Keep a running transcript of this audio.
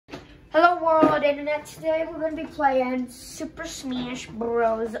Hello world internet, today we're going to be playing Super Smash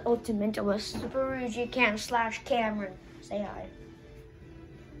Bros. Ultimate with Super Rugy Cam / Cameron. Say hi.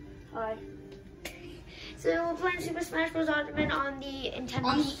 Hi. So we're playing Super Smash Bros. Ultimate on the Nintendo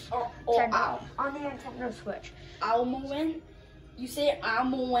on the Nintendo Switch. Almoin? You say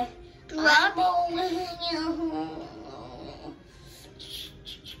Almoin.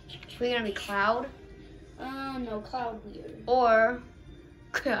 We're going to be Cloud. No, Cloud weird. Or,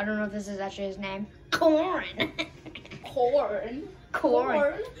 I don't know if this is actually his name. Corrin. Corrin.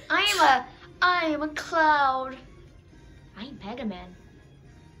 I am a Cloud. I am Mega Man.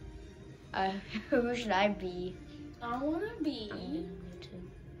 Who should I be? I wanna be.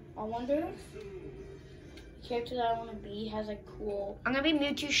 I wonder if the character that I wanna be has a cool. I'm gonna be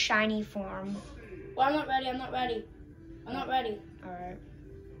Mewtwo's shiny form. Well, I'm not ready. Alright.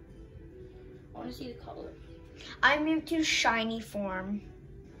 I wanna see the color. I'm Mewtwo's shiny form.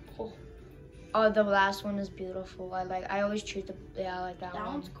 Oh, Oh, the last one is beautiful. I always choose I like that that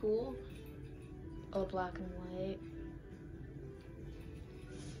one. one's cool. Oh, black and white.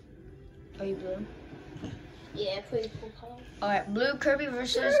 Are you blue? Yeah, pretty cool color. Alright, blue Kirby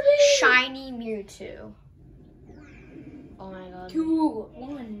versus shiny Mewtwo. Oh my god.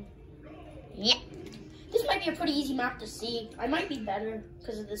 2-1. Yeah. This might be a pretty easy map to see. I might be better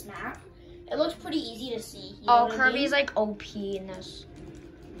because of this map. It looks pretty easy to see. You know Oh, what Kirby's I mean? like OP in this.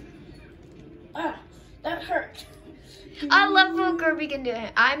 Ah, that hurt. I love what Kirby can do.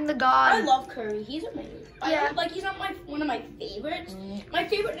 I'm the god. I love Kirby. He's amazing. Yeah. He's not one of my favorites. My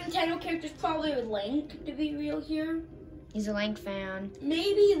favorite Nintendo character is probably Link, to be real here. He's a Link fan.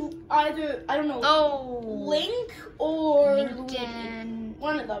 Maybe either, I don't know, Oh. Link or Luigi. Lincoln.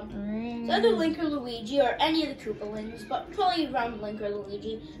 One of them. It's either Link or Luigi or any of the Koopalings, but probably around Link or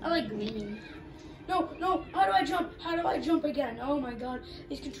Luigi. I like green. No, how do I jump? How do I jump again? Oh my god,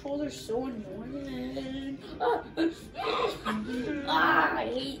 these controllers are so annoying. I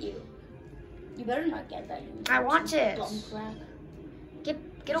hate you. You better not get that. You I want it. Dumb crap.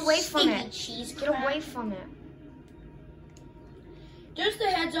 Get away from Stinky it. cheese Get crap. away from it. Just a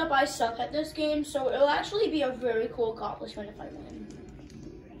heads up, I suck at this game, so it'll actually be a very cool accomplishment if I win.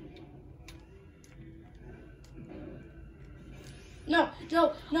 No.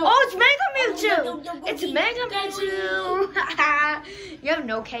 Oh, it's Mega Mewtwo! No, It's go Mega Mewtwo. Mewtwo! You have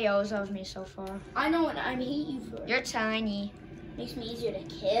no KOs of me so far. I know, and I hate you for it. You're tiny. Makes me easier to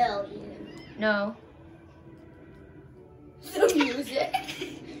kill you. No. The music.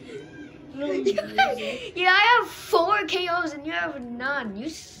 The music. Yeah, I have 4 KOs and you have none. You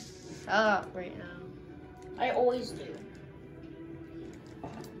suck right now. I always do.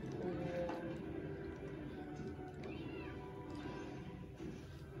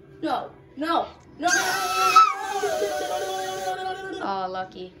 No. Oh,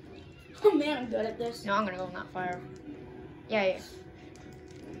 lucky. Oh man, I'm good at this. No, I'm gonna go in that fire. Yeah.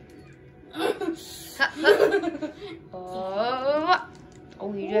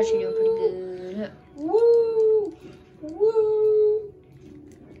 Oh, you're actually doing pretty good. Woo!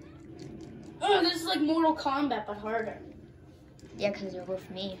 Oh, this is like Mortal Kombat, but harder. Yeah, because you're with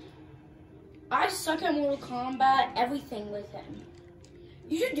me. I suck at Mortal Kombat, everything with him.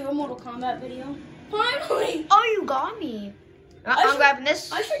 You should do a Mortal Kombat video. Finally! Oh, you got me. I'm grabbing this.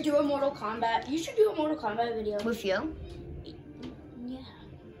 I should do a Mortal Kombat. You should do a Mortal Kombat video. With you? Yeah.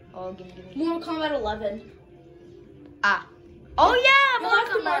 Oh, give me. Mortal Kombat 11. Ah. Oh, yeah. You'll have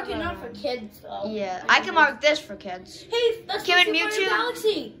to Mortal mark Kombat. it not for kids, though. Yeah, I can mark this for kids. Hey, that's Kim from and Super Mario Mewtwo.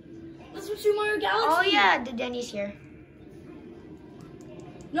 Galaxy. That's from Super Mario Galaxy. Oh, yeah. The Denny's here.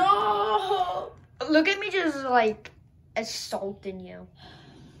 No! Look at me just, like, assaulting you.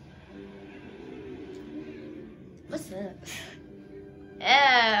 What's this?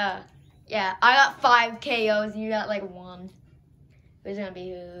 Yeah. Yeah, I got 5 KOs. You got, like, 1. Who's gonna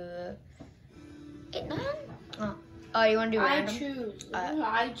be 8, 9? Oh, you wanna do I random? choose.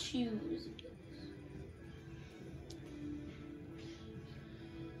 I choose.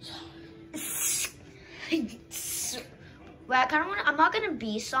 Well, I kind of want. I'm not gonna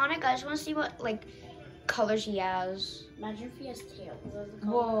be Sonic. I just want to see what like colors he has. Imagine if he has tails.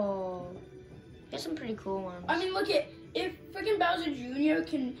 Whoa, he has some pretty cool ones. I mean, look at if freaking Bowser Jr.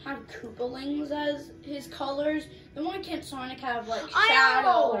 can have Koopalings as his colors, then why can't Sonic have like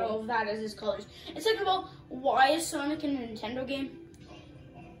Shadow and all of that as his colors? And second of all, why is Sonic in a Nintendo game?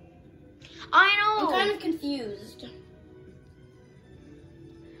 I know. I'm kind of confused.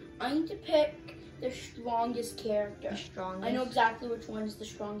 I need to pick the strongest character. The strongest. I know exactly which one is the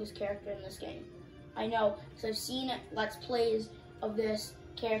strongest character in this game. I know, because I've seen Let's Plays of this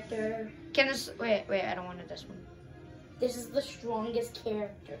character. Can this? Wait. I don't want this one. This is the strongest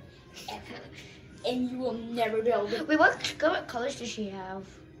character ever. And you will never be able to... Wait, what colors does she have?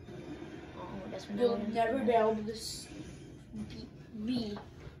 Oh, that's what You'll never be able to beat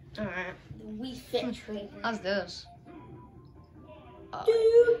Alright. the Wii Fit trainer. How's this?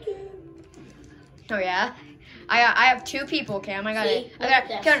 Doo-doo. Oh yeah? I have 2 people, Cam. I got See? it. Look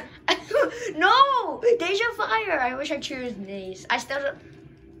at Cam. No! Deja Fire! I wish I chose these. I still don't...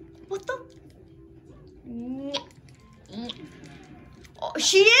 What the? Oh,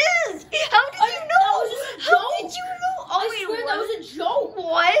 she is! How did you know? That was just a How joke. did you know? Oh, I wait, swear what? that was a joke.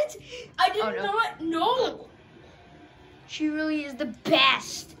 What? I did Oh, no. not know. She really is the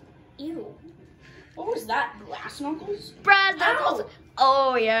best. Ew. What was that? Glass knuckles? Brad, Ow.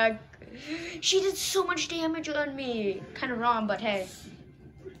 Oh, yeah. She did so much damage on me. Kind of wrong, but hey.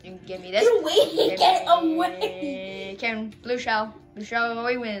 You can give me this. Get away! Give Get me- away! Can blue shell. Blue shell,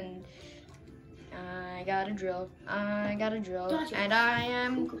 we win. I got a drill. I got a drill. Gotcha. And I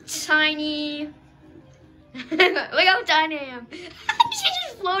am tiny. Look how tiny I am. She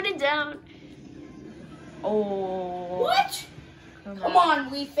just floated down. Oh. What? Come on,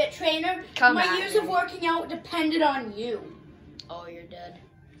 Wii Fit trainer. Come My at years me. of working out depended on you. Oh, you're dead.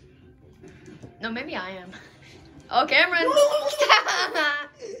 No, maybe I am. Oh, Cameron.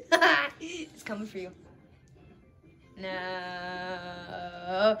 It's coming for you.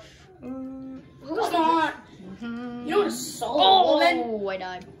 No. Come on. Mhm. You know what a solo woman? Oh, I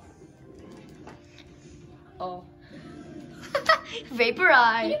died. Oh. Vapor Can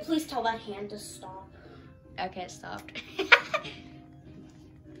eye. you please tell that hand to stop? Okay, it stopped.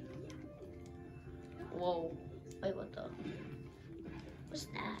 Whoa. Wait, what the? What's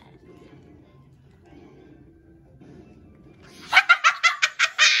that?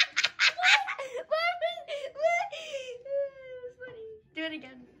 Do it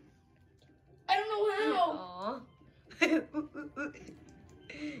again. I don't know how. Aww.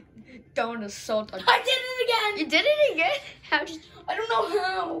 Don't assault. I did it again. You did it again? How did? I don't know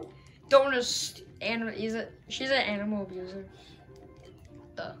how. Don't she's an animal abuser.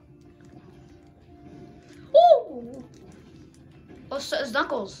 Duh. Oh. Oh, so it's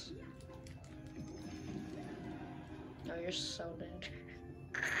Knuckles. Oh, you're so dead.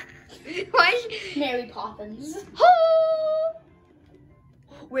 Why? Mary Poppins. Oh!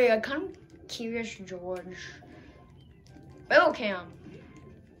 Wait, I'm kind of curious, George. Oh, Cam.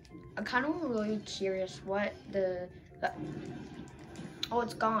 I'm kind of really curious what the oh,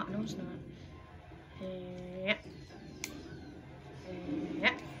 it's gone. No, it's not.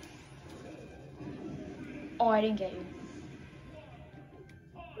 Oh, I didn't get you.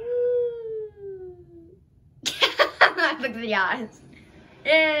 Look at the eyes.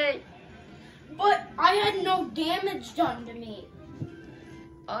 Yay. But I had no damage done to me.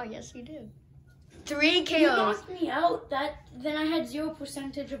 Oh, yes, you did. 3 You KOs. knocked me out. Then I had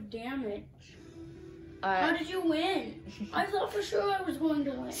 0% of damage. How did you win? I thought for sure I was going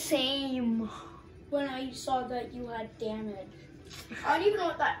to win Same. when I saw that you had damage. I don't even know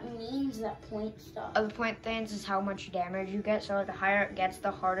what that means, that point stuff. The point things is how much damage you get. So the higher it gets, the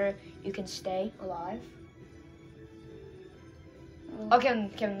harder you can stay alive. Okay,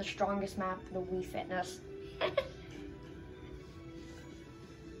 Kevin, the strongest map, the Wii Fitness.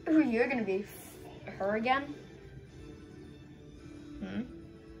 Who you're gonna be? Her again?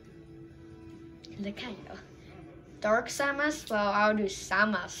 The kind of Dark Samus? Well, I'll do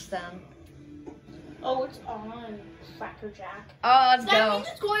Samus then. Oh, it's on Cracker Jack. Oh, let's That go. means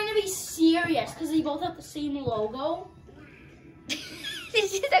it's going to be serious because they both have the same logo. Did you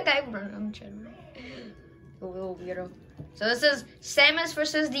see that guy run on the channel? A little weirdo. So this is Samus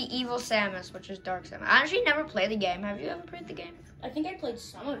versus the evil Samus, which is Dark Samus. I actually never played the game. Have you ever played the game? I think I played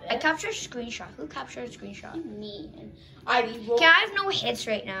some of it. I captured a screenshot. Who captured a screenshot? Me and Ivy roll. Okay, I have no hits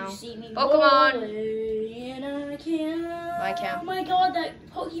right now. You see me Pokemon. rolling and I can't. I can't. Oh my god, that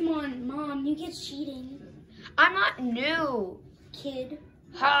Pokemon. Mom, you get cheating. I'm not new. Kid.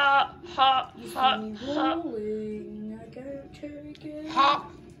 Ha, ha, You see ha, me ha, rolling. I can't take it. ha.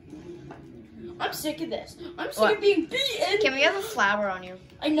 I'm sick of this. I'm sick What? of being beaten. Can we have a flower on you?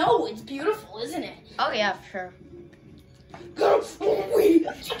 I know, it's beautiful, isn't it? Oh, yeah, sure. Go away.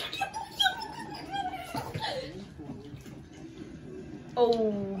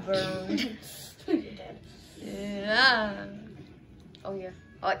 Oh, burn. You're dead. Yeah. Oh, yeah.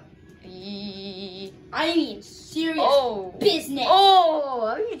 Oh, ee. I mean, serious Oh. business. Oh,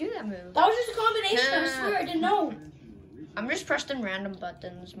 how do you do that move? That was just a combination. I swear, I didn't know. I'm just pressing random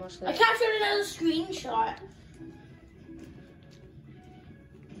buttons mostly. I captured it as a screenshot.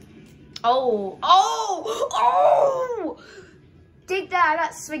 Oh, oh, oh! Take that, I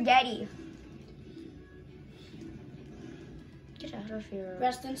got spaghetti. Get out of here.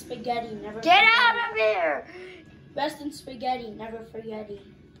 Rest in spaghetti, never Get forget. out of here! Rest in spaghetti, never forgetty.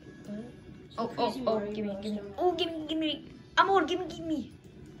 Oh, Crazy Mario gimme. Bros. Oh, gimme. I'm old, gimme.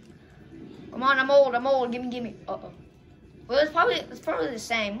 Come on, I'm old, gimme. Uh-oh. Well, it's probably the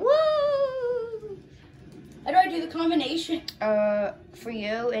same. Woo! How do I do the combination? For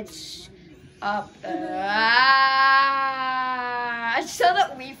you, it's up. I saw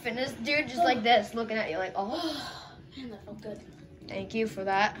that we finished, dude, just like this, looking at you like, oh. Man, that felt good. Thank you for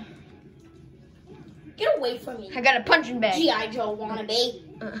that. Get away from me. I got a punching bag. G.I. Joe wannabe.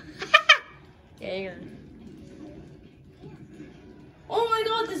 Yeah, you go. Oh my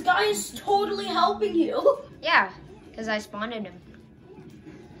god, this guy is totally helping you. Yeah, because I spawned him.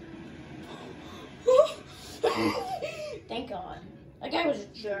 Thank God. That guy was a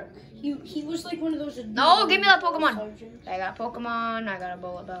jerk. He was like one of those. No, give me that Pokemon. Sergeants. I got Pokemon. I got a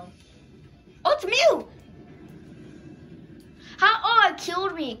Bullet Bell. Oh, it's Mew. How? Oh, it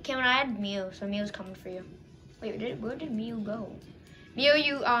killed me. Cameron, I had Mew, so Mew's coming for you. Wait, where did Mew go? Mew,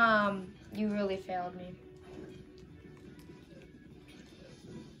 you really failed me.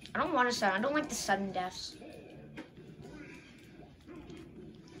 I don't want to sudden. I don't like the sudden deaths.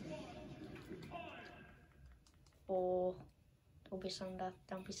 Oh, don't be sudden death.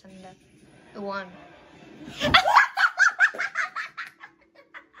 Don't be sudden death. The one.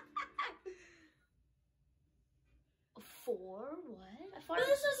 4? What? But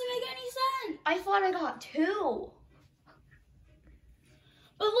this doesn't make any sense. I thought I got 2.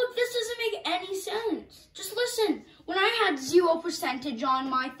 But look, this doesn't make any sense. Just listen. When I had 0% on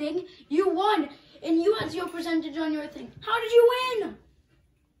my thing, you won. And you had 0% on your thing. How did you win?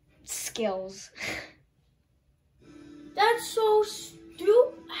 Skills. That's so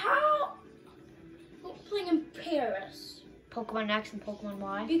stupid. How? We're playing in Paris. Pokemon X and Pokemon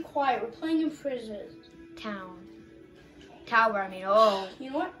Y. Be quiet. We're playing in prison. Town. Tower, I mean. Oh. You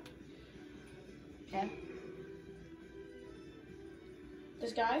know what? Yeah.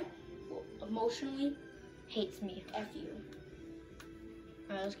 This guy will emotionally Hates me. F you.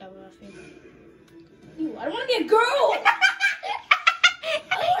 Alright, this guy will F you. Ew, I don't want to be a girl. I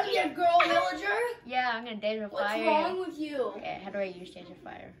don't want to be a girl villager. Yeah, I'm gonna Deja What's Fire. wrong with you? Okay, how do I use Deja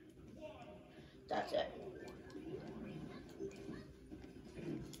Fire? That's it.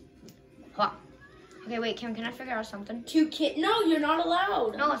 Huh. Okay, wait, Kim, can I figure out something? No, you're not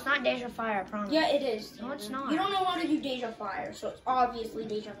allowed. No, it's not Deja Fire, I promise. Yeah, it is. No, it's not. You don't know how to do Deja Fire, so it's obviously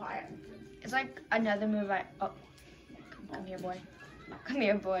Deja Fire. It's like another move Oh. Come here, boy. Come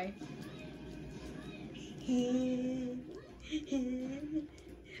here, boy.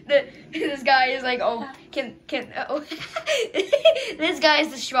 This guy is like, oh, oh. This guy is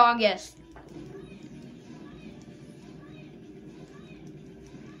the strongest.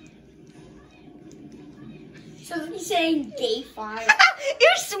 So he's saying Day Fire.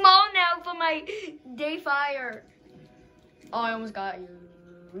 You're small now for my Day Fire. Oh, I almost got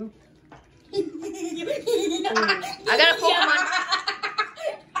you. I got a Pokemon.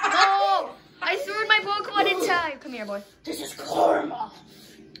 No! I threw my Pokemon in time. Come here, boy. This is karma.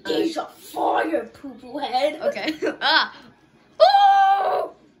 Deja Fire, poo-poo head. Okay. Ah!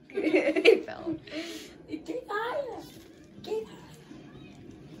 Oh! He fell. Day Fire. Day Fire.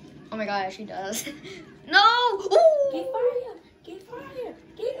 Oh my gosh, he does. No! Day Ooh! Fire. Day Fire.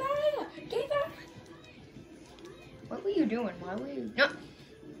 Day Fire. Day Fire. What were you doing? Why were you? No!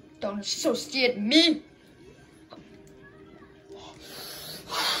 Don't associate me!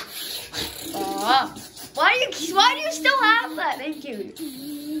 Why do you still have that? Thank you.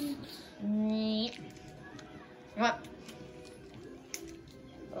 What?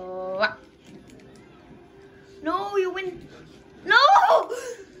 No, you win. No!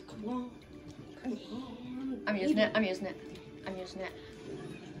 Come on. I'm using it.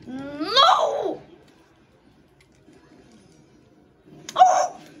 No!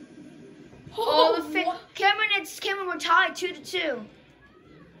 Oh! Oh, Cameron, we're tied 2-2.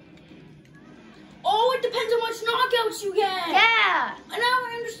 Oh, it depends on what knockouts you get. Yeah. Now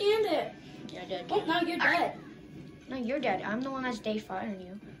I understand it. You're dead. Oh, now you're dead. No, you're dead. I'm the one that's Day Firing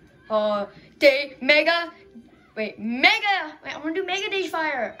you. Mega. Wait, Mega. Wait, I'm gonna do Mega Day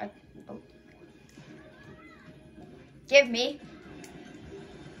Fire. Give me.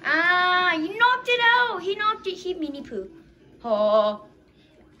 Ah, you knocked it out. He knocked it. He mini poo. Oh.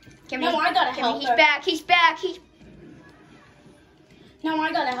 No, I gotta help He's her. back. He's back. Now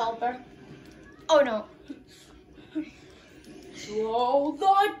I gotta help her. Oh no. Throw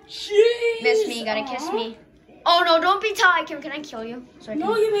the cheese. Miss me. You gotta kiss me. Oh no! Don't be tied, Kim. Can I kill you? Sorry,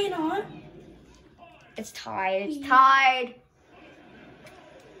 No, you may not. It's tied. It's tied.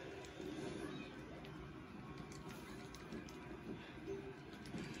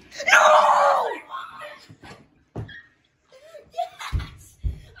 No! Yes!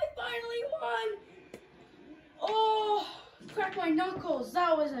 I finally won! Oh, cracked my knuckles.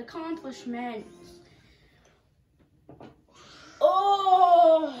 That was an accomplishment.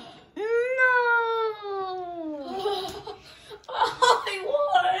 Oh! No! Oh,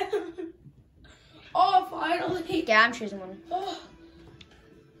 I won! Oh, finally. Yeah, I'm choosing one.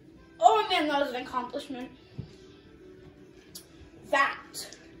 Oh man, that was an accomplishment. That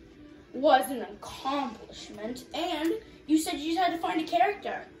was an accomplishment. And you said you just had to find a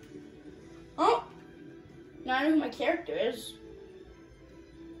character. Oh, now I know who my character is.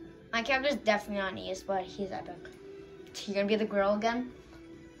 My character's definitely not East, but he's epic. You gonna be the girl again?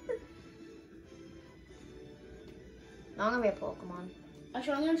 No, I'm gonna be a Pokemon.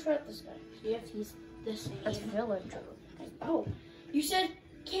 Actually, I'm gonna try out this guy. See if he's the same. That's Villager. Oh, you said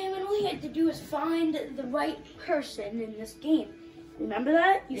Cameron, all you had to do is find the right person in this game. Remember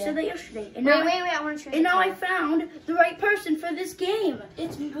that? You said that yesterday. And Wait, now I want to choose. And now I found the right person for this game.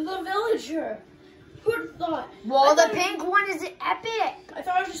 It's the Villager. Who'd have thought? Well, the pink one is epic. I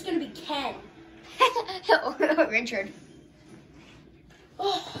thought it was just gonna be Ken. Richard.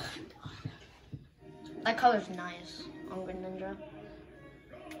 Oh, That color's nice. Hungry Ninja.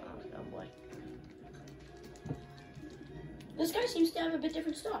 Oh boy. this guy seems to have a bit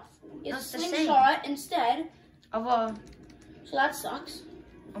different stuff. He has That's a the same. slingshot instead, Of a so that sucks.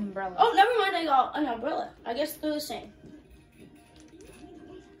 umbrella. Oh, never mind. I got an umbrella. I guess they're the same.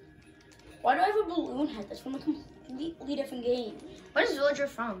 Why do I have a balloon head? That's from a completely different game. What is Villager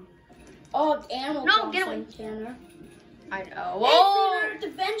from? Oh, Animal No, Crossing, get away. Tanner. I know. Hey, Whoa! Leonardo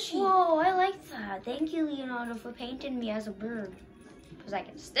da Vinci. Whoa, I like that. Thank you, Leonardo, for painting me as a bird. Because I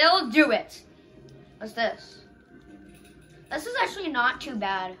can still do it. What's this? This is actually not too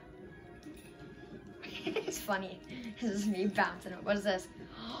bad. It's funny. This is me bouncing up. What is this?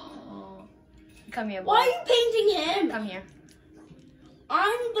 Come here, boy. Why are you painting him? Come here.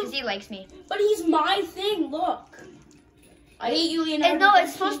 I'm Because the. he likes me. But he's my thing. Look. I hate you, Leonardo. And no, da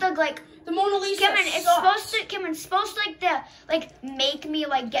it's Vinci. supposed to like The Mona Lisa. Cameron, it's sucks. supposed to make me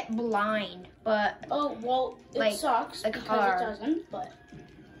like get blind, but Oh well, it like, sucks the because car. it doesn't. But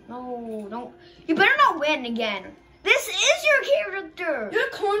no, don't. You better not win again. This is your character. you're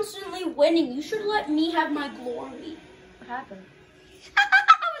constantly winning. You should let me have my glory. What happened?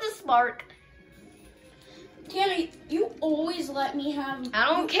 With a spark. Tanner, you always let me have. I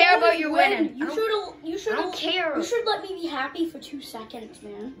don't you care about always you win. winning. You should. I don't care. You should let me be happy for 2 seconds,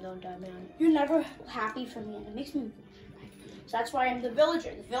 man. Don't die, man. You're never happy for me, and it makes me. So that's why I'm the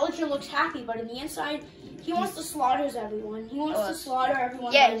villager. The villager looks happy, but in the inside, he wants to slaughter everyone. He wants to slaughter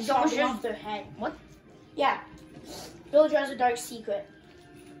everyone Yeah, by he's chopping almost- off their head. What? Yeah. Villager has a dark secret.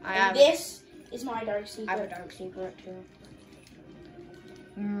 I And have. this is my dark secret. I have a dark secret too.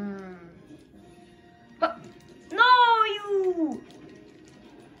 But no, you.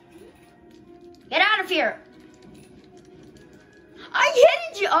 Get out of here. I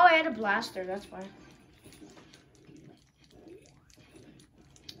hit you. Oh, I had a blaster. That's why.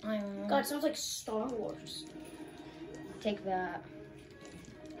 God, it sounds like Star Wars. Take that.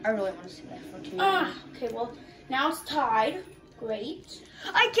 I really want to see that for 2. Ah, okay, well, now it's tied. Great.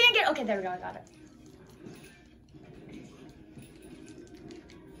 I can't get. Okay, there we go. I got it.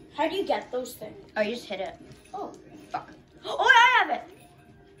 How do you get those things? Oh, you just hit it. Oh, Fuck. Oh, I have it.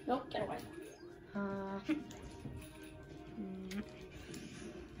 nope, get away.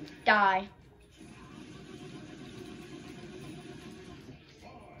 Die.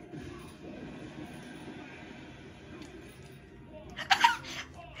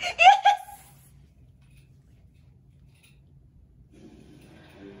 Yes!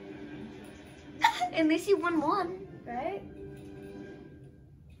 At least you won one, right?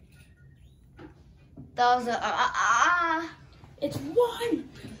 That was a It's 1.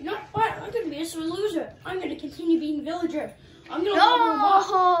 You know what? I'm going to be a sore loser. I'm going to continue being villager. I'm going to level him up.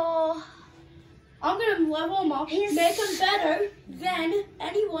 No. I'm going to level him up, He's- make him better than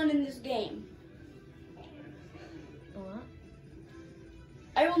anyone in this game. What?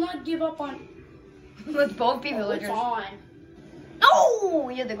 I will not give up on. Let's both be Oh, it's villagers. on. No,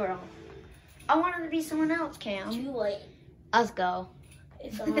 you're the girl. I wanted to be someone else, Cam. Too late. Let's go.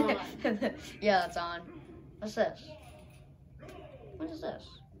 It's on. Yeah, it's on. What's this? What is this?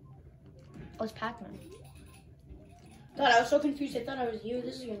 Oh, it's Pac-Man. God, I was so confused. I thought I was you.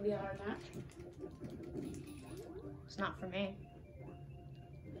 This is going to be a hard match. It's not for me.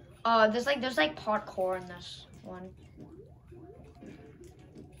 There's like parkour in this one.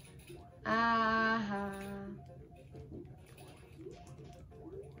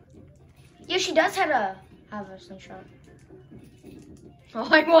 Yeah, she does have a slingshot. Oh,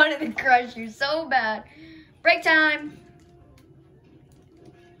 I wanted to crush you so bad. Break time.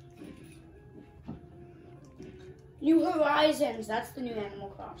 New Horizons. That's the new Animal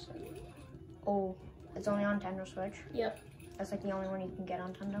Crossing. Oh, it's only on Nintendo Switch. Yep. That's like the only one you can get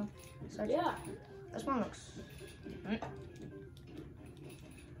on Nintendo Switch. Yeah. This one looks.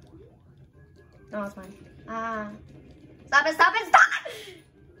 No, it's mine. Stop it! Stop it! Stop it!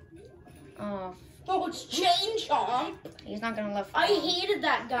 Oh. Oh, it's Chain Chomp. He's not gonna live. I hated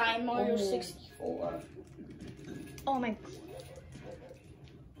that guy in Mario Oh. 64. Oh my.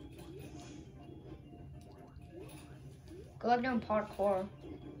 Good luck doing parkour.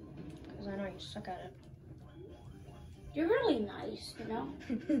 Because I know you suck at it. You're really nice, you know?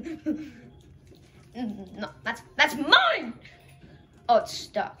 No, that's mine! Oh, it's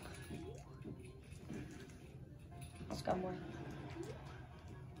stuck. Let's go more.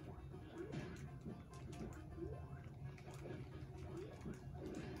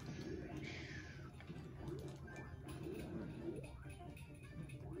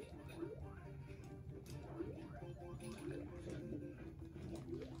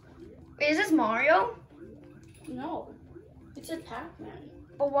 Wait, is this Mario? No. It's a Pac-Man.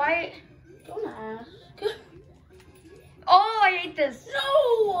 But why? Don't ask. Oh, I hate this.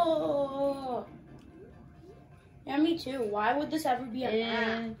 No! Yeah, me too. Why would this ever be a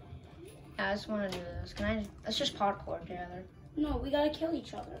map? I just want to do this. Let's just parkour together. No, we gotta kill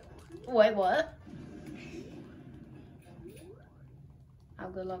each other. Wait, what? Oh,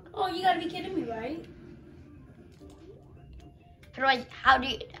 good luck. Oh, you gotta be kidding me, right? How do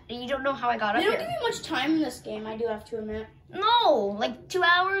you don't know how I got up They don't here? give you much time in this game, I do have to admit. No, like 2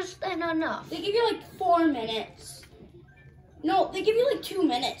 hours, that's not enough. They give you like 4 minutes. No, they give you like 2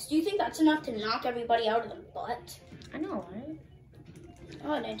 minutes. Do you think that's enough to knock everybody out of the butt? I know, right?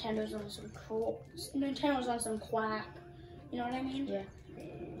 Oh, Nintendo's on some Nintendo's on some quack. You know what I mean? Yeah.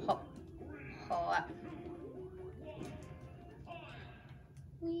 Hop. Hop.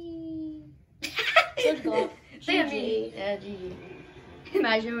 Whee. Good God. GG. Yeah, GG.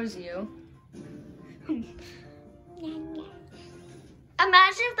 Imagine it was you.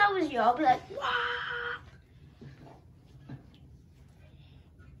 Imagine if that was you. I'd be like, wow.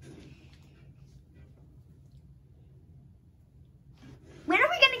 When are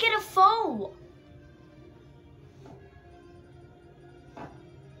we gonna get a foe?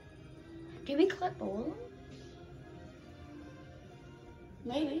 Did we collect all of them?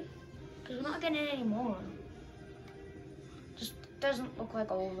 Maybe. Because we're not getting any more. Just doesn't look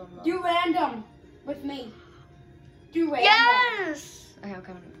like all of them though. Do random with me. Do random. Yes! Okay, I'm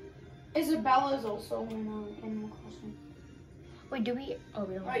coming. Isabella's also in Animal Crossing. Wait, do we? Oh,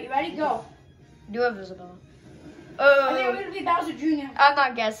 we don't. Alright, you ready? Go. Do have Isabella. I think I'm gonna be Bowser Jr. I'm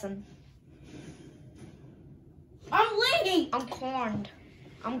not guessing. I'm Link! I'm corned.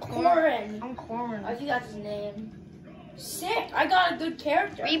 Corin. I'm corned. I think that's his name. Sick. I got a good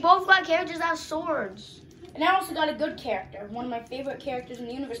character. We both got characters that have swords. And I also got a good character. One of my favorite characters in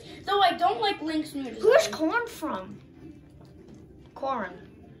the universe. Though I don't like Link's new design. Who's Corn from? Corin.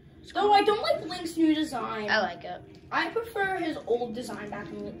 Though I don't like Link's new design. I like it. I prefer his old design back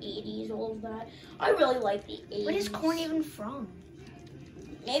in the 80s, all of that. I really like the 80s. Where is Corn even from?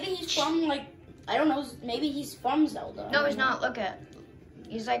 Maybe he's from, like, I don't know, maybe he's from Zelda. No, he's not. Look at.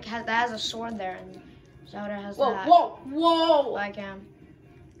 He's like, that has a sword there, and Zelda has Whoa, that. whoa, whoa! Like him.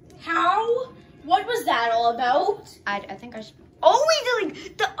 How? What was that all about? I think I. Oh, we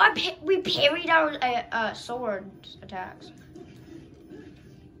did. We parried our sword attacks.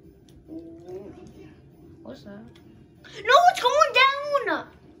 What's that? No, it's going down.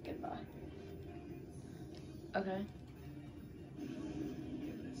 Goodbye. Okay.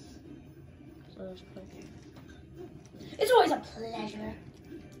 So that's quick. It's always a pleasure.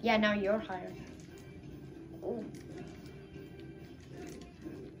 Yeah, now you're higher. Ooh.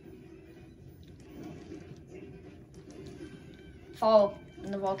 Fall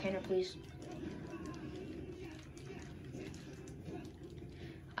in the volcano, please.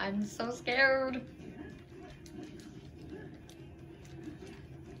 I'm so scared.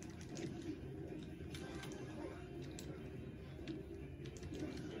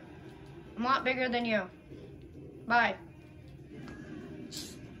 I'm a lot bigger than you. Bye.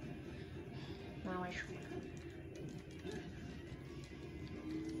 Now I shrink.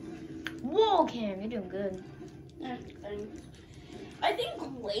 Whoa, Cam, you're doing good. Yeah, thanks. I think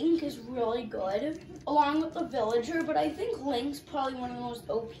Link is really good, along with the villager, but I think Link's probably one of the most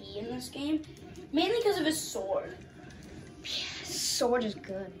OP in this game, mainly because of his sword. Yeah, sword is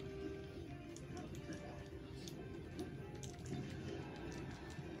good.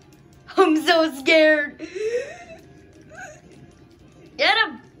 I'm so scared. Get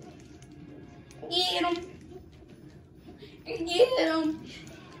him! Get him! Get him!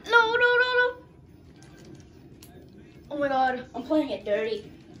 No, no, no, no! Oh my god. I'm playing it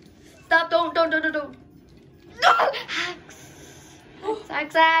dirty. Stop, don't. No!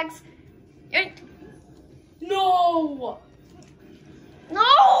 Hacks! Hacks! No! No!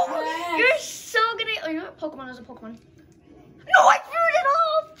 Yes. You're so gonna. Oh, you know what? Pokemon is a Pokemon. No, I threw it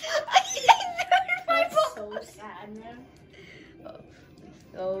off! I threw my That's Pokemon. so sad, man.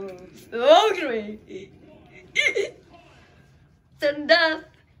 Oh, get away. Sudden death.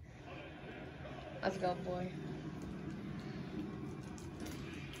 Let's go, boy.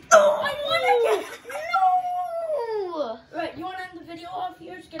 Oh, I won again! No! Right, you want to end the video off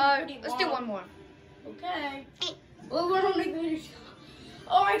here? It's getting pretty Let's do long. one more. Okay. Well, we're on the video.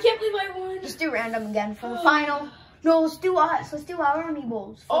 Oh, I can't believe I won. Let's do random again for the final. No, let's do us. Let's do our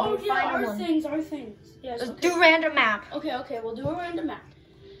amiibos. For Oh, the yeah, final our one. things, our things. Yes, Let's okay. do random map. Okay, we'll do a random map.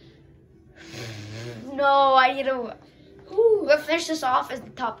 No, I need to. Ooh. Whoever finish this off is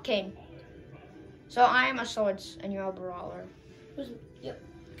the top king. So I am a swords and you're a brawler. Yep.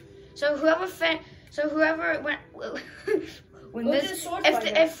 So whoever when Go to this the sword if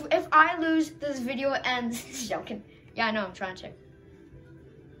fighter. if I lose, this video ends. Joking. Yeah, I know. I'm trying to.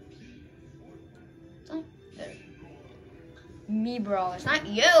 Me brawler. It's not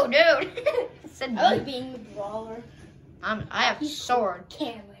you, dude. It said I like me. being the brawler. I have a sword.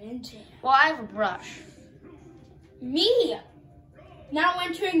 Cameron and Tam. Well, I have a brush. Me. Now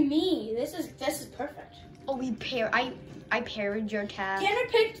entering me. This is perfect. Oh, we pair. I parried your tab. Tanner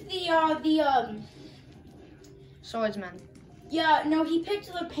picked the Swordsman. Yeah, no, he picked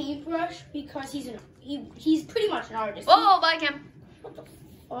the paintbrush because he's pretty much an artist. Oh, bye, Cam. What the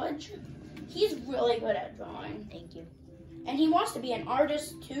fudge? He's really good at drawing. Thank you. And he wants to be an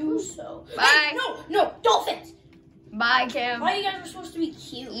artist too, so. Bye. Hey, no, dolphins! Bye, Cam. Why you guys are supposed to be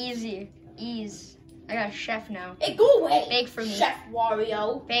cute? Easy. Ease. I got a chef now. Hey, go away! Bake for me. Chef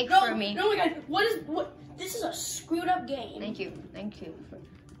Wario. Bake no, for me. No, my God, what? This is a screwed up game. Thank you. Thank you.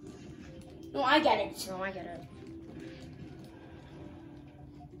 No, I get it. No, I get it.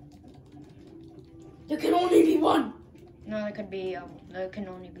 There can only be one. No, there could be. There can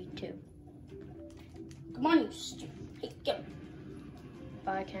only be two. Come on, you stupid. Hey, get.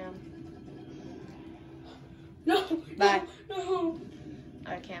 Bye, Cam. No. Bye. No.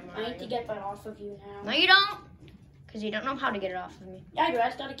 Alright, Cam. I need to get that off of you now. No, you don't. Because you don't know how to get it off of me. Yeah, I do. I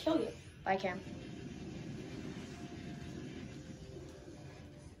just gotta kill you. Bye, Cam.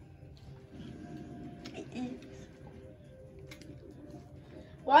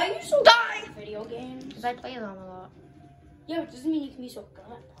 Why are you so Die! good at video games? Because I play them a lot. Yeah, but it doesn't mean you can be so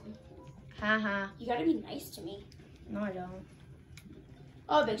good at them. Haha. You gotta be nice to me. No, I don't.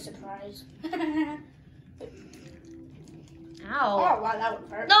 Oh, big surprise. Ow. Oh, wow, that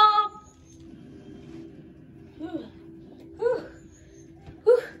would hurt. No! Whew. Whew.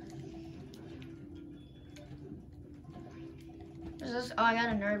 Whew. Is this? Oh, I got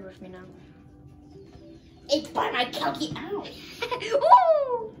a nerd with me now. It's by my calci. Ow.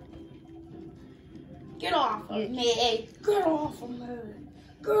 Woo! Get off of me. Get off of me.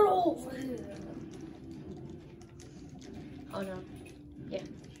 Get over here. Oh no. Yeah.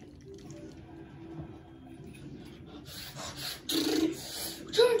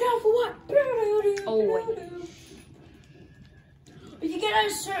 Turn down for what? Oh, wait. If you get at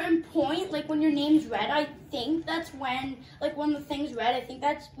a certain point, like when your name's red, I think that's when, like when the thing's red, I think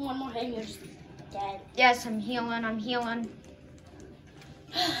that's one more hit and you're just dead. Yes, I'm healing. I'm healing.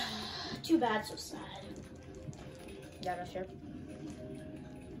 Too bad, so sad. Yeah, that's true.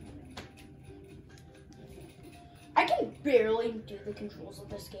 I can barely do the controls of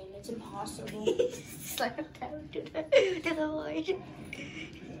this game. It's impossible. Slam down to the void.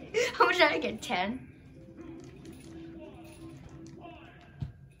 How much did I get? 10?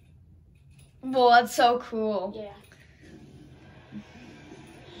 Whoa, that's so cool. Yeah.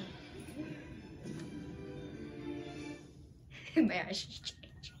 My eyes just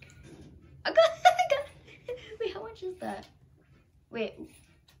changed. I got. Wait, how much is that? Wait.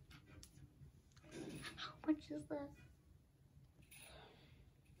 How much is that?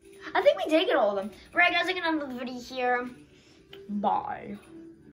 I think we did get all of them. Alright, guys, I'm gonna end the video here. Bye.